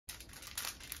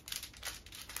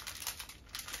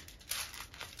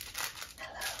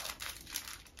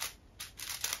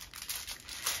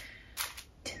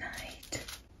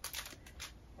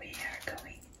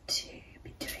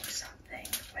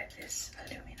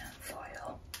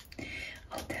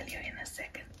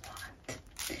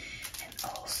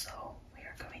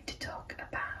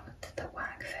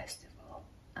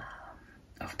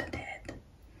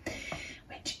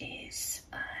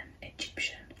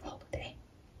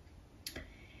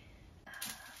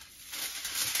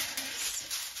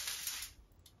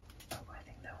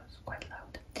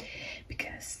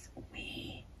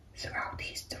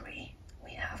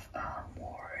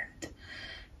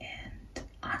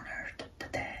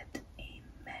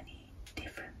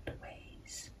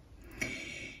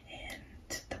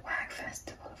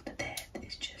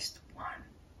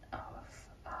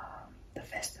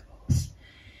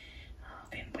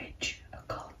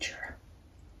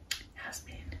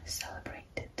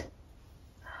celebrated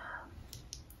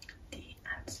the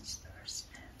ancestors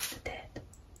and the dead.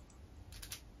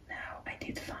 Now, I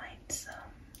did find some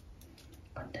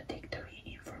contradictory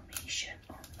information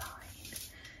online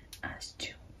as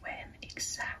to when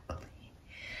exactly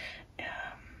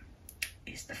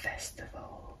is the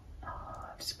festival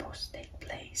supposed to take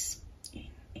place in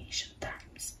ancient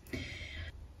times.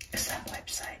 Some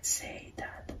websites say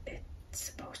that it's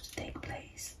supposed to take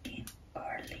place in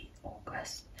early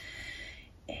August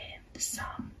and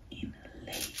some in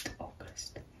late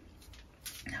August.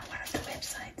 Now, one of the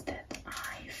websites that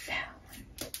I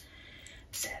found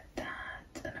said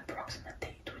that an approximate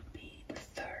date would be the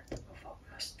 3rd of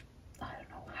August. I don't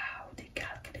know how they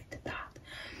calculated that.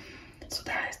 So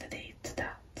that is the date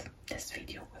that this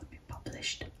video will be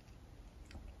published.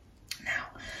 Now,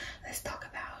 let's talk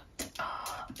about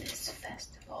this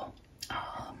festival.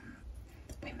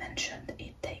 We mentioned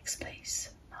it takes place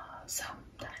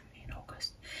sometime in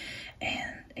August,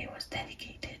 and it was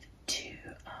dedicated to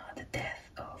the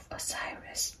death of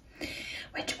Osiris,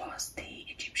 which was the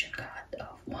Egyptian god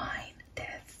of wine,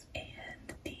 death,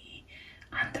 and the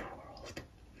underworld.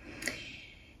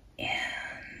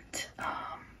 And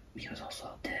he was also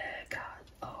the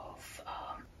god of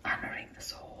honoring the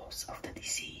souls of the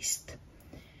deceased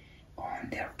on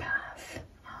their path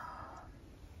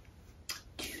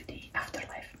to the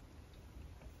afterlife.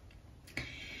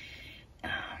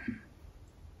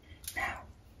 Now,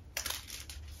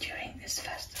 during this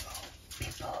festival,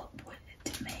 people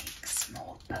would make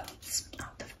small boats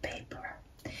out of paper.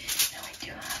 Now, I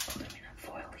do have aluminum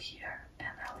foil here, and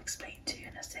I'll explain to you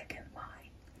in a second why.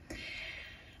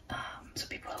 So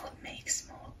people would make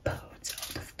small boats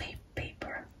out of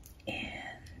paper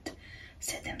and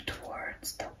set them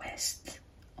towards the west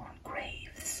on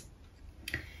graves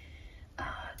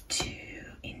to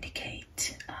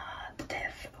indicate the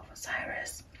death of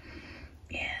Osiris,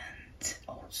 and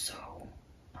also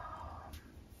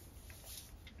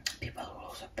people will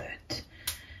also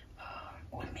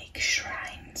would make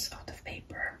shrines out of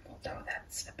paper, although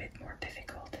that's a bit more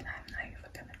difficult and I'm not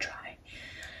even gonna try.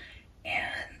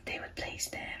 And they would place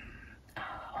them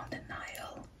on the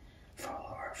Nile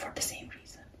for the same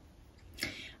reason.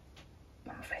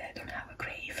 I'm afraid I don't have a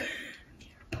grave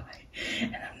nearby,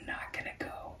 and I'm not gonna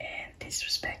go and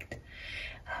disrespect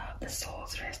the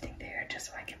souls resting there just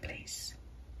so I can place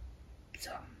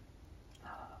some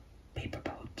paper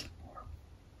boat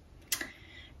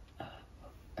or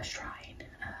a shrine,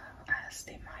 as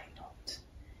they might not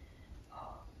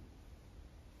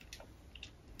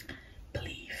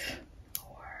believe,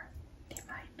 or they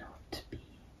might not be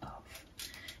of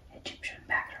Egyptian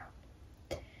background.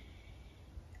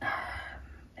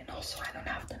 And also, I don't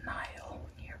have the Nile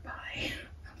nearby,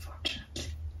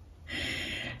 unfortunately.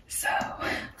 So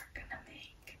we're gonna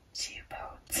make 2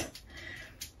 boats,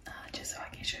 just so I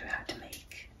can show you how to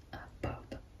make a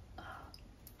boat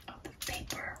out of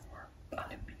paper or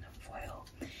aluminum foil.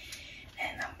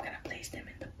 And I'm gonna place them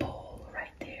in the bowl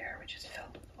right there, which is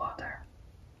filled with water.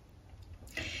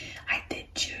 I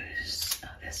did choose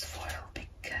this foil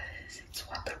because it's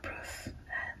waterproof,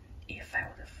 and if I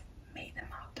would have made them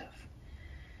out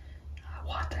of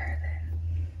water, then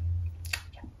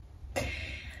yeah.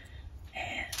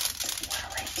 And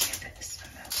while I do this,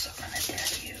 I'm also gonna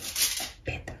tell you a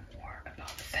bit more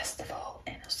about the festival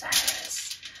and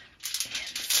Osiris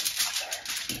and some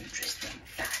other interesting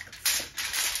facts.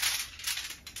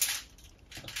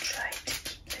 I'll try to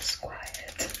keep this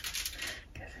quiet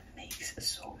because it makes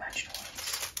so much noise.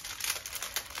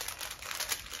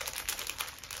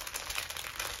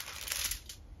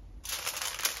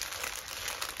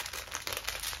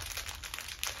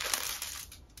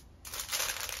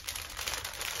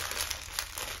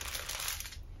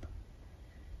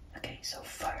 Okay, so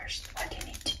first what you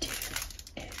need to do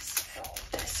is fold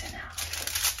this in half.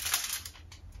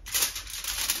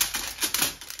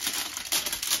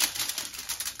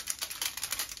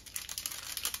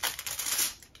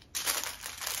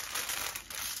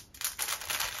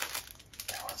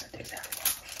 That wasn't exactly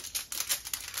one.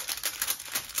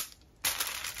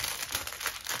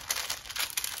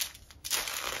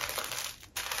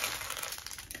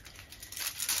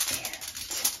 And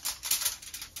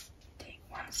take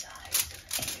one side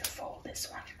and you fold this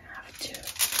one in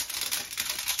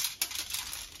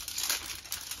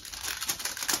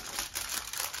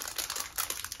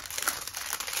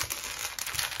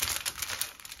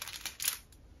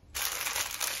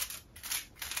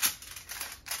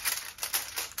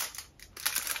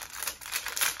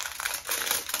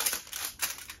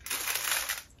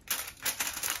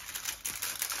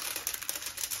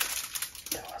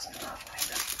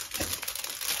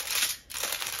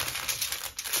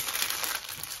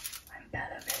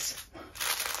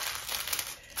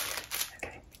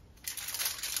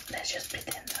let's just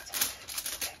pretend that's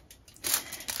off. Okay.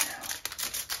 Now,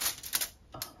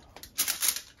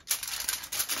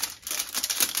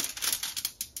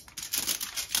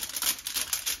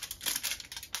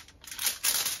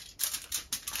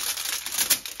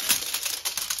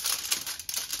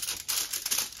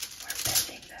 we're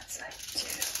bending that side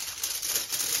too.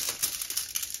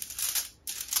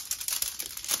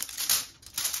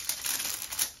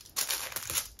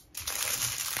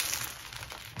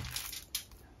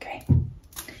 Okay.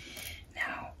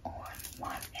 Now on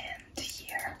one end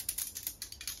here,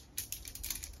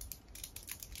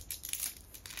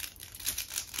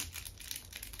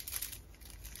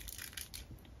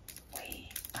 we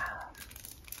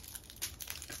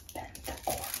bend the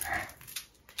corner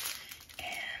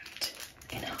and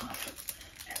in half,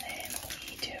 and then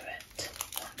we do it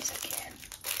once again.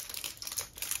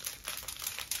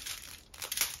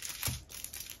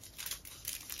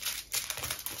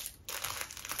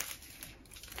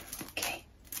 Okay.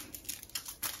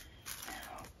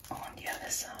 Now on the other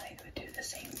side we do the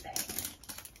same thing.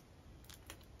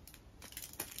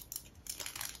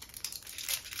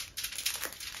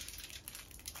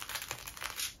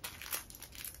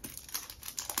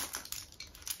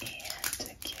 And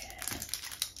again.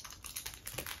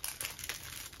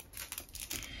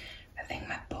 I think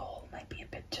my bowl might be a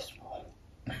bit too small.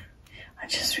 I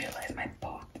just realized my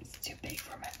pot is too big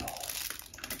for my bowl.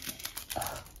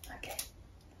 Okay.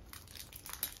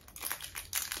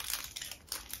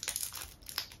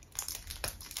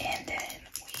 And then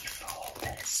we fold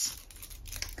this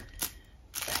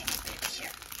tiny bit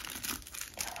here.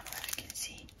 I don't know if you can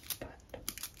see, but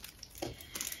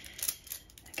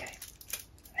okay.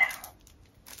 Now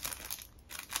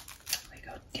we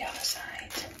go to the other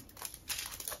side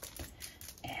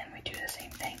and we do the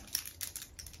same thing.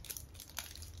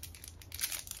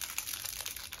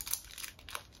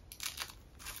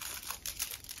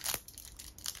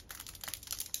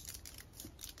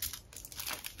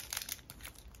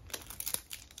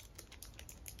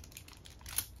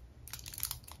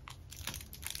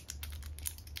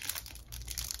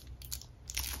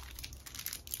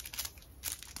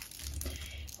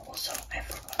 Also, I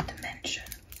forgot to mention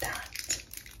that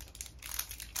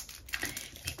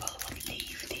people would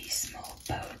leave these small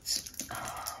boats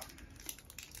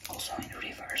also in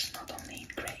rivers, not only in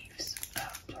graves,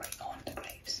 on the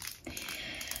graves,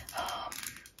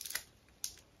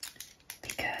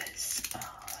 because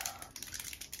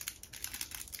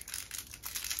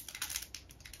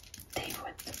they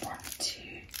would want to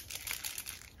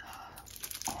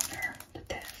honor the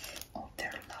death of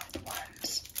their loved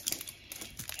ones,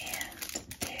 and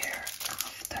their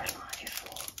afterlife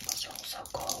was also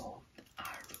called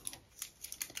Aru.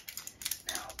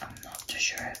 Now, I'm not too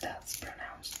sure if that's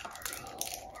pronounced Aru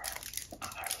or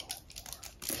Aru, or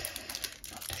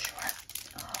not too sure.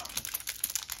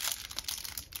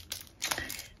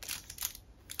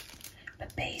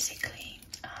 But basically,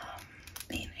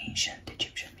 in ancient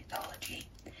Egyptian mythology,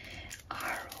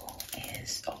 Aru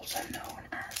is also known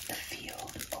as the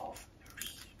field of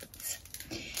reeds,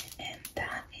 and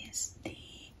that is the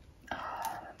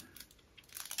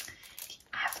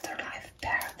afterlife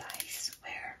paradise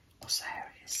where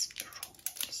Osiris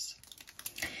rules.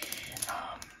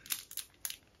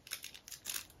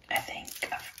 I think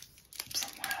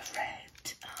somewhere I've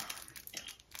read,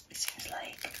 it seems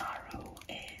like Aru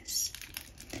is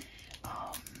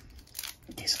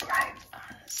described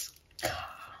as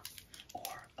Ka,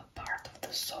 or a part of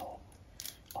the soul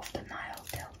of the Nile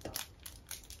Delta.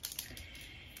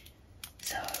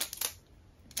 So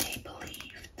they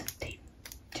believed, the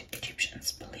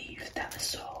Egyptians believed that the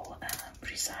soul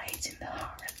resides in the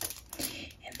heart,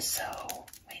 and so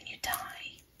when you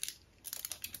die,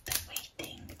 the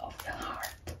waiting of the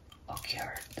heart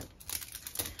occurred.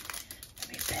 Let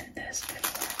me bend this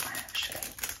before I actually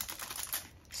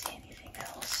see anything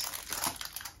else.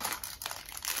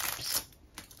 Oops.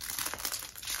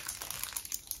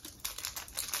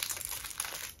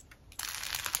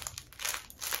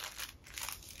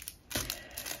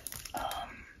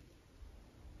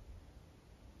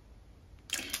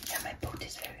 Yeah, my boat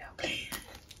is very ugly.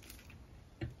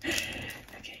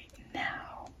 Okay, now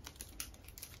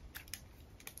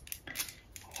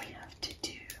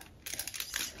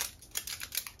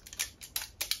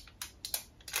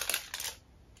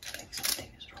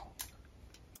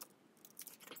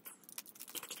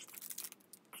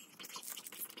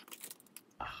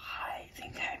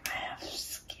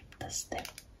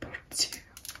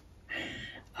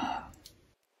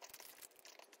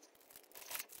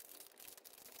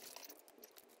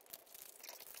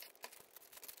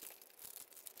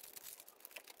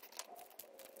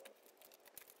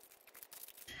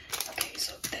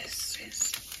this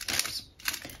is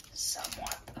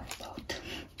somewhat of a boat,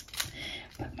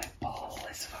 but my ball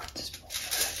is far too small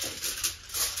for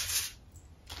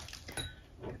it.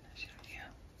 I'm gonna show you.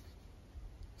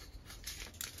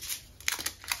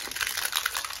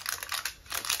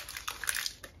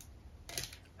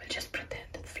 We'll just pretend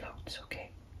it floats,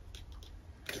 okay?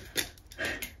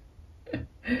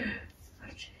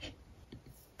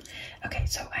 Okay,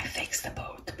 so I fixed the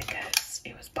boat because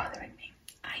it was bothering me.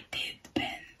 I did bend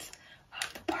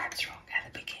the parts wrong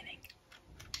at the beginning.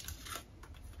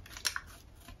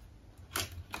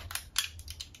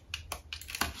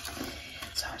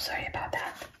 So I'm sorry about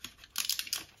that.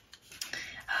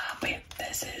 But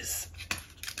this is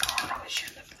how it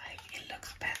should look like. It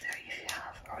looks better if you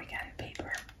have organic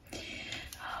paper.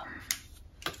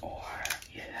 Or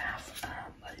you have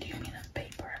aluminum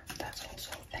paper. That's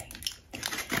also a thing.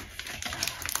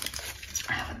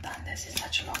 I haven't done this in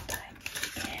such a long time,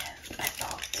 and I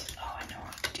thought, oh, I know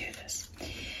how to do this.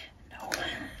 No,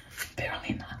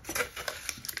 apparently not.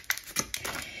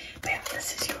 But yeah,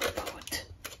 this is your boat,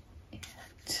 and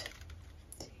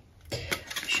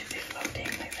you should be floating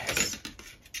like this.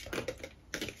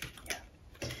 Yeah,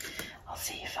 I'll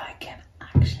see if I can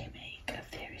actually make a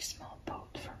very small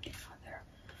boat from the other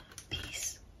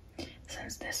piece,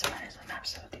 since this one is an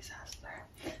absolute disaster.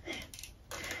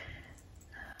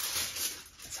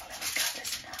 So let me cut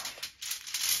this in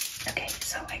half. Okay,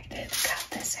 so I did cut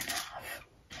this in half.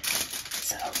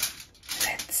 So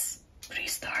let's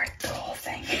restart the whole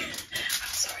thing.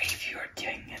 I'm sorry if you're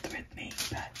doing it with me,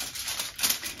 but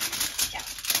yeah.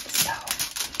 So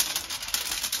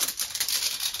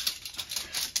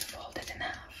fold it in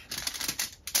half.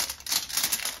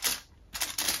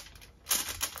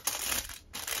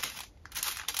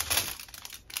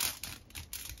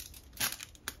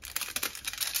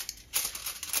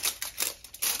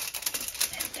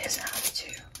 And this half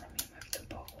too. Let me move the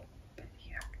bowl.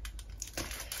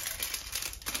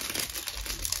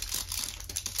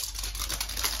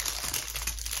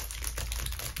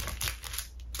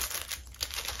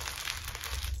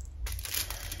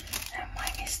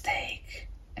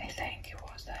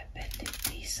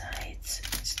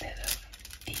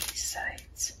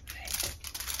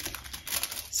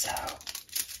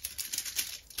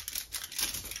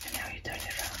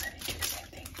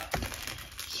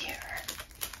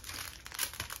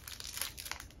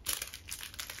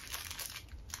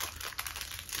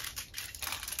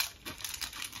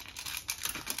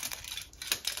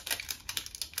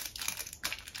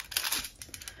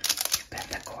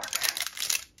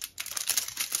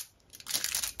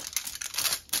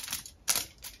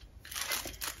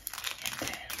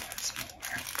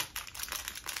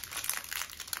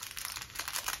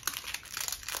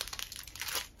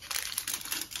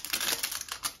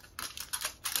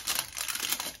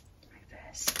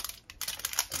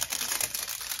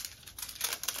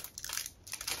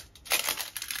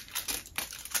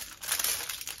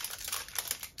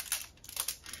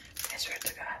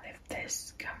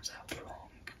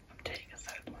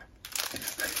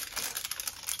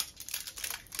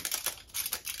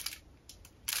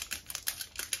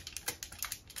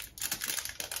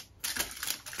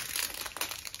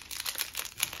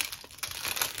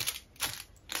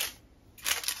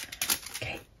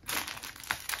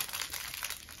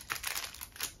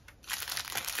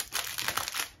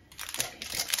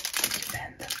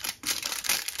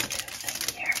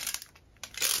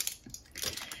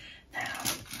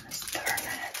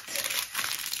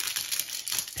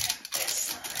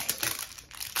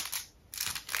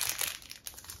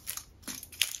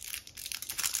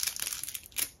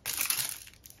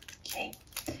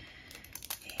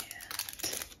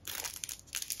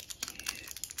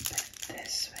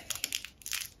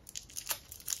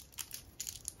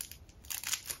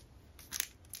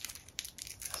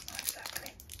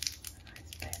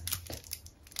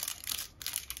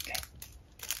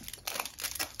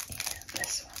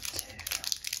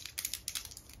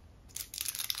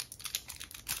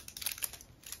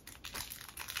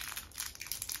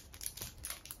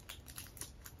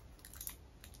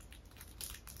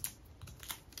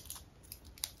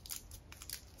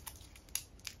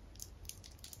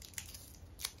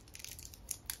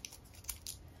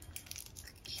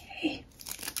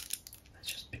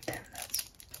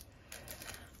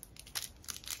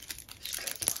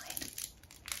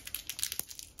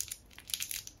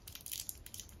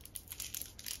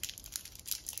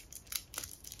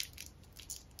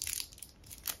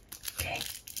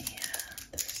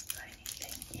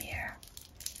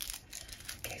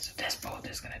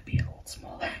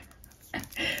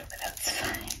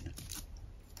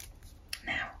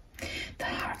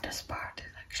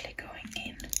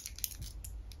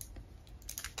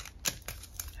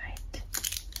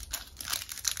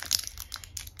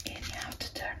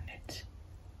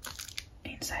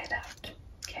 side out.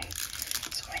 Okay,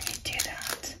 so when you do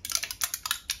that,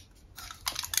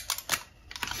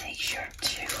 make sure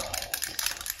to hold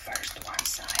first one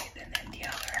side and then the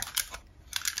other.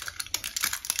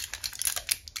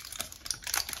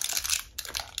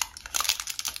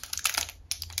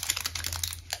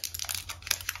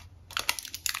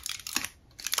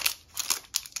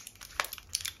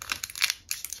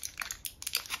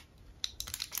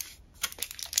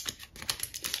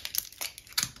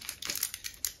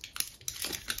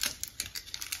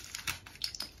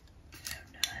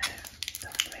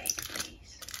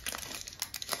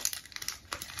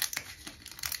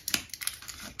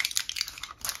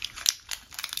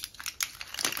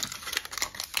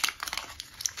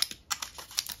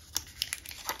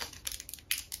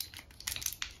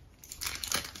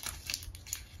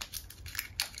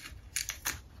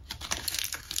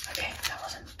 Okay, that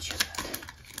wasn't too bad.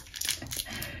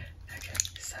 Okay,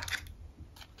 so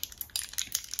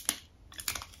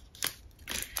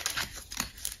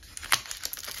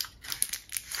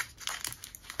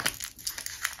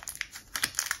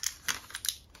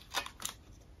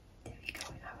there we go,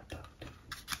 we have a boat.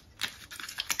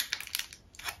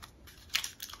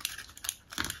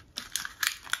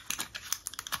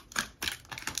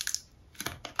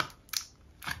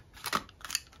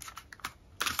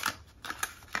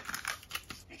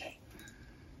 Okay,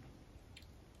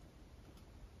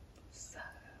 so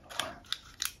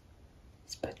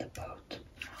let's put the boat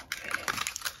really.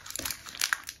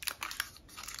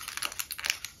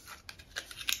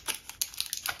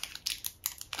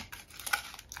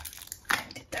 I'm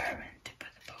determined to put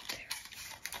the boat there.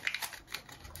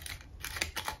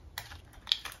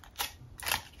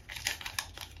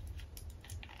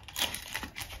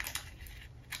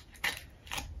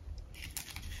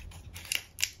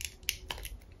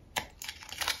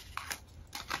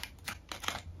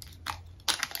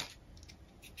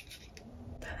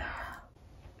 Ta-da!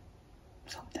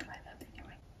 Something like that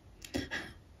anyway. There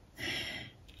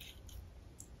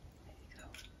you go.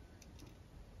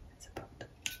 It's a boat.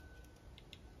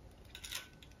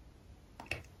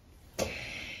 Okay.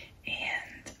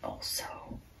 And also,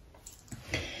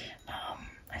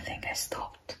 I think I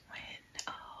stopped when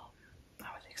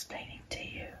I was explaining to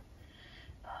you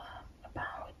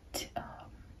about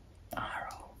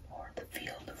Arrow, or the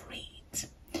field of reeds,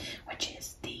 which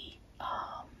is the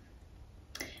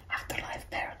afterlife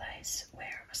paradise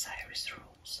where Osiris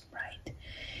rules, right?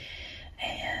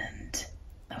 And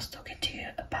I was talking to you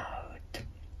about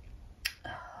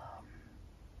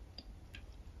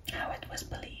how it was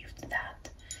believed that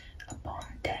upon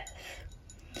death,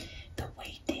 the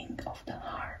waiting of the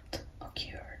heart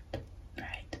occurred,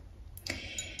 right?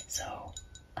 So,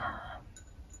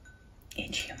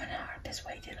 each human heart is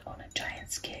weighted on a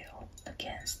giant scale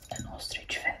against an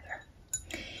ostrich feather,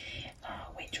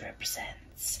 which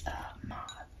represents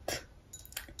mud.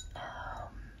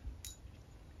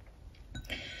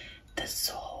 The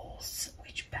souls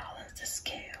which balance the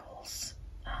scales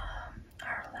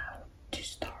are allowed to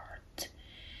start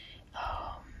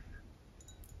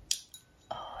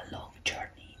a long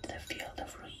journey to the field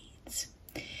of reeds,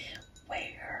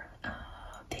 where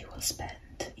they will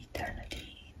spend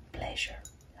eternity in pleasure,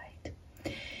 right?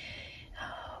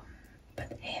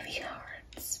 But heavy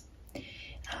hearts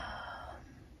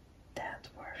that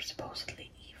were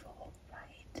supposedly evil,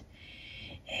 right?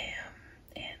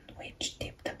 And which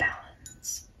tip the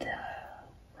balance the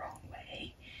wrong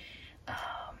way,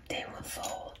 they will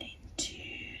fall into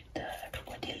the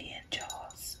crocodilian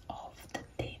jaws of the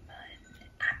demon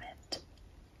Amet.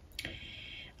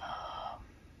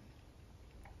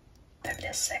 For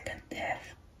the second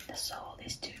death, the soul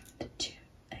is doomed to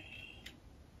an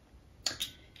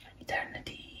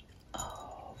eternity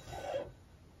of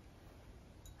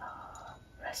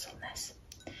restlessness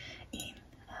in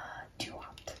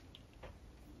Duat.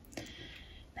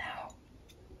 Now,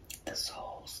 the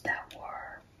souls that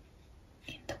were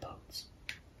in the boats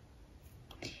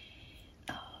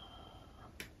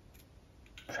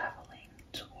traveling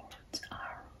towards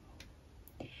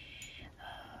Arrow,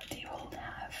 they will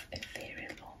have a very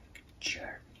long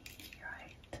journey,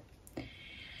 right?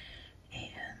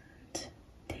 And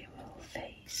they will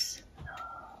face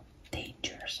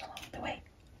dangers along the way.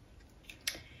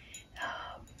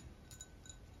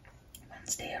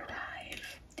 Once they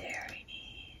arrive, there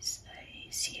is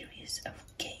a series of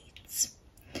gates.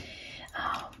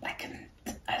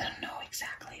 I don't know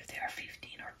exactly if there are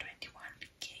 15 or 21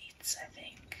 gates, I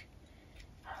think.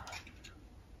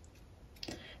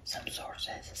 Some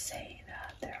sources say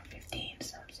that there are 15,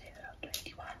 some say there are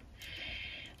 21.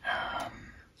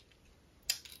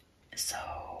 So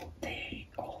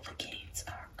all the gates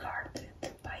are guarded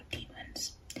by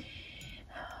demons,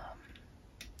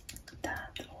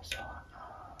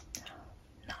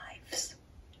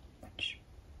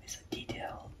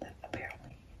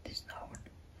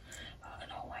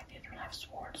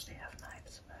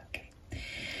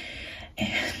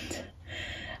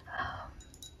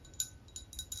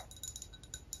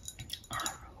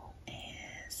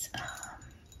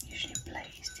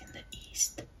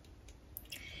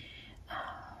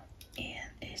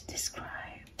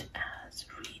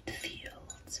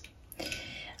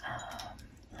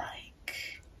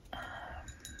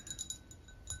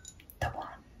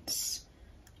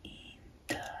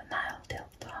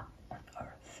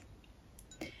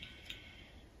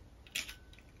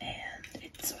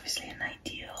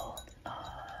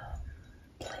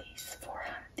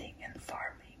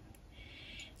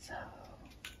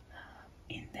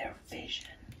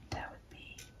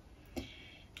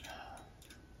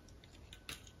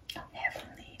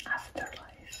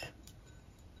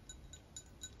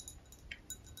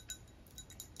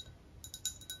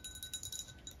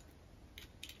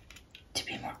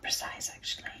 precise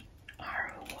actually,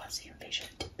 Aru was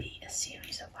envisioned to be a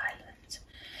series of islands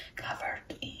covered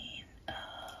in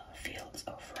fields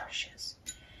of rushes.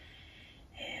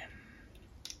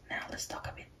 Now let's talk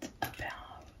a bit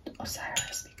about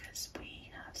Osiris, because we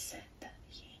have said that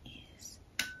he is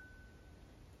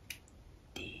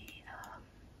the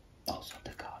also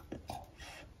the god of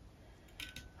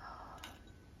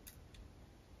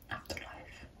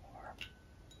afterlife, or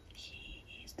he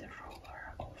is the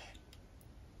ruler of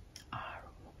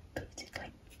Aru,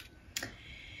 basically.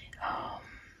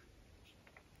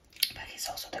 But he's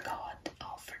also the god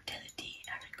of fertility,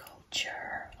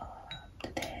 agriculture, the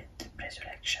dead,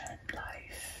 resurrection,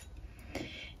 life,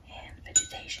 and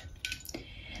vegetation.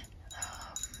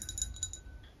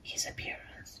 His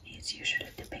appearance is usually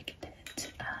depicted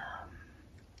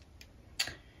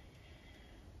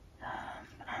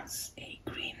as a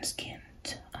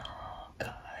green-skinned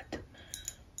god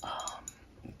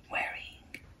wearing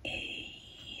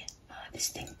a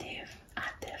distinctive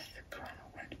Atef crown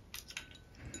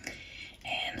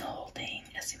and holding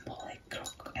a symbolic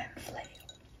crook and flail.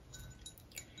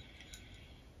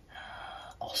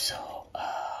 Also,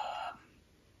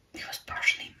 he was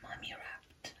partially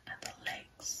mummy-wrapped at the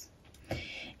legs,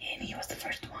 and he was the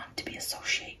first one to be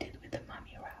associated with the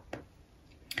mummy wrap.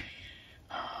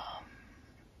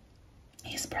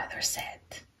 His brother said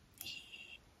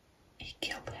he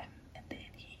killed him, and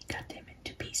then he cut him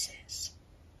into pieces.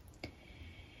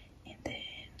 And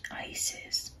then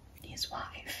Isis, his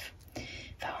wife,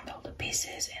 found all the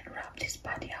pieces and wrapped his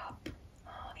body up,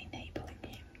 enabling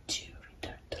him to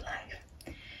return to life.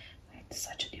 Right?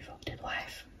 Such a devoted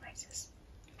wife, Isis.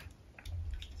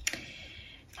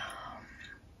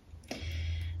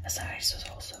 Osiris was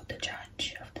also the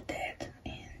judge of the dead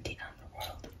in the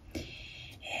underworld,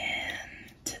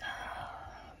 and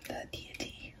the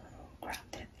deity who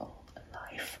granted all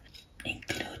life,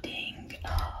 including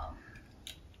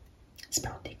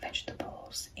sprouting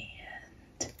vegetables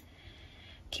and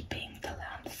keeping the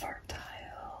land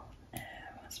fertile,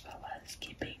 as well as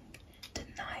keeping the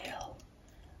Nile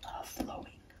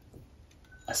flowing.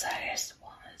 Osiris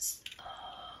was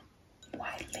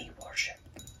widely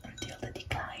worshipped until the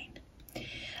decline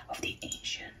of the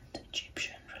ancient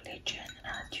Egyptian religion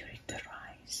during the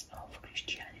rise of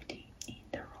Christianity in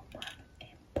the Roman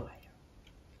Empire.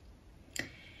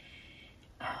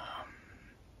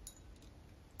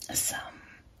 Some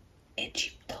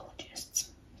Egyptologists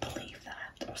believe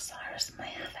that Osiris may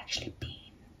have actually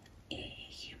been a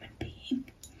human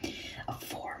being, a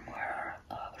former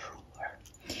ruler,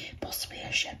 possibly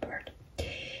a shepherd,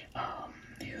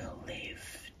 who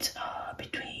lived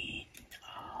between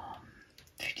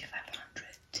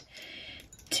 5500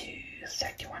 to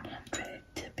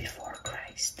 3100 before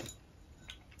Christ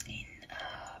in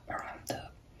around the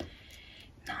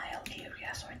Nile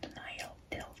area, so in the Nile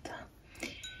Delta.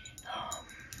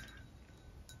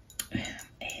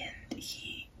 And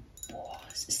he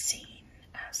was seen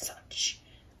as such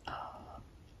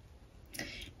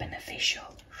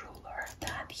beneficial ruler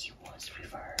that he was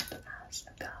revered as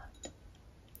a god.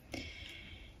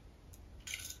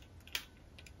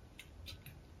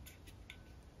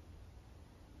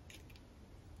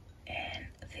 And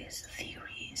this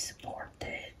theory is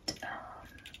supported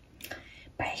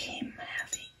by him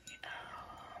having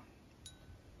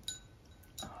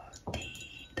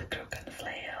the crook and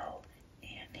flail,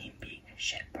 and him being a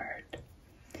shepherd.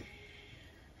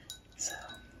 So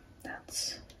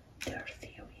that's their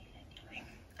theory anyway.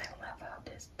 I love how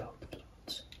this boat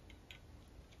floats.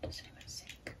 Doesn't even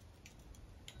sink.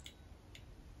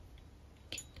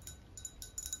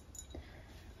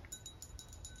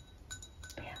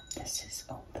 But yeah, this is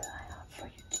all that I have for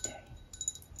you today.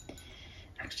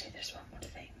 Actually, there's one more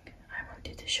thing. I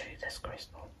wanted to show you this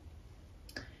crystal,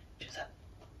 which is a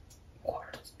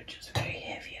quartz, which is very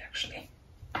heavy actually.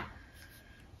 I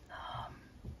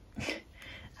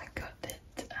got it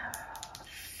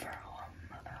from,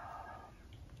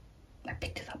 I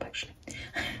picked it up actually,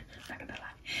 not gonna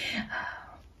lie.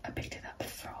 I picked it up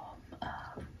from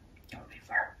a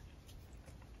river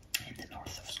in the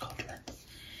north of Scotland,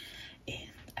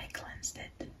 and I cleansed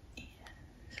it, and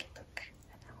look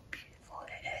at how beautiful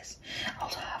it is. I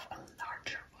also have a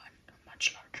larger one, a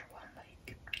much larger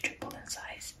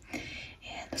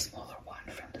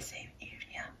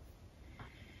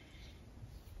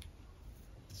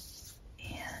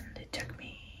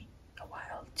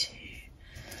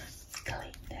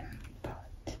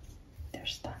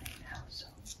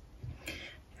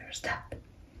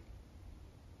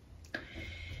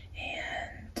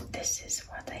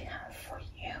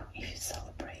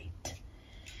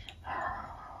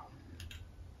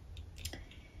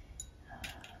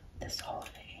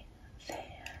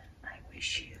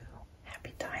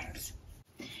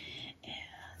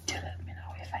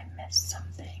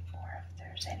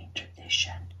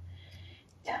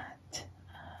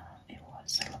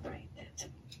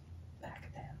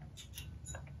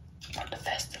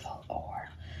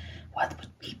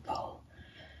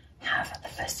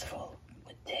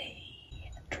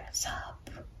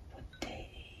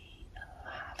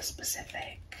a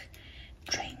specific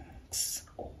train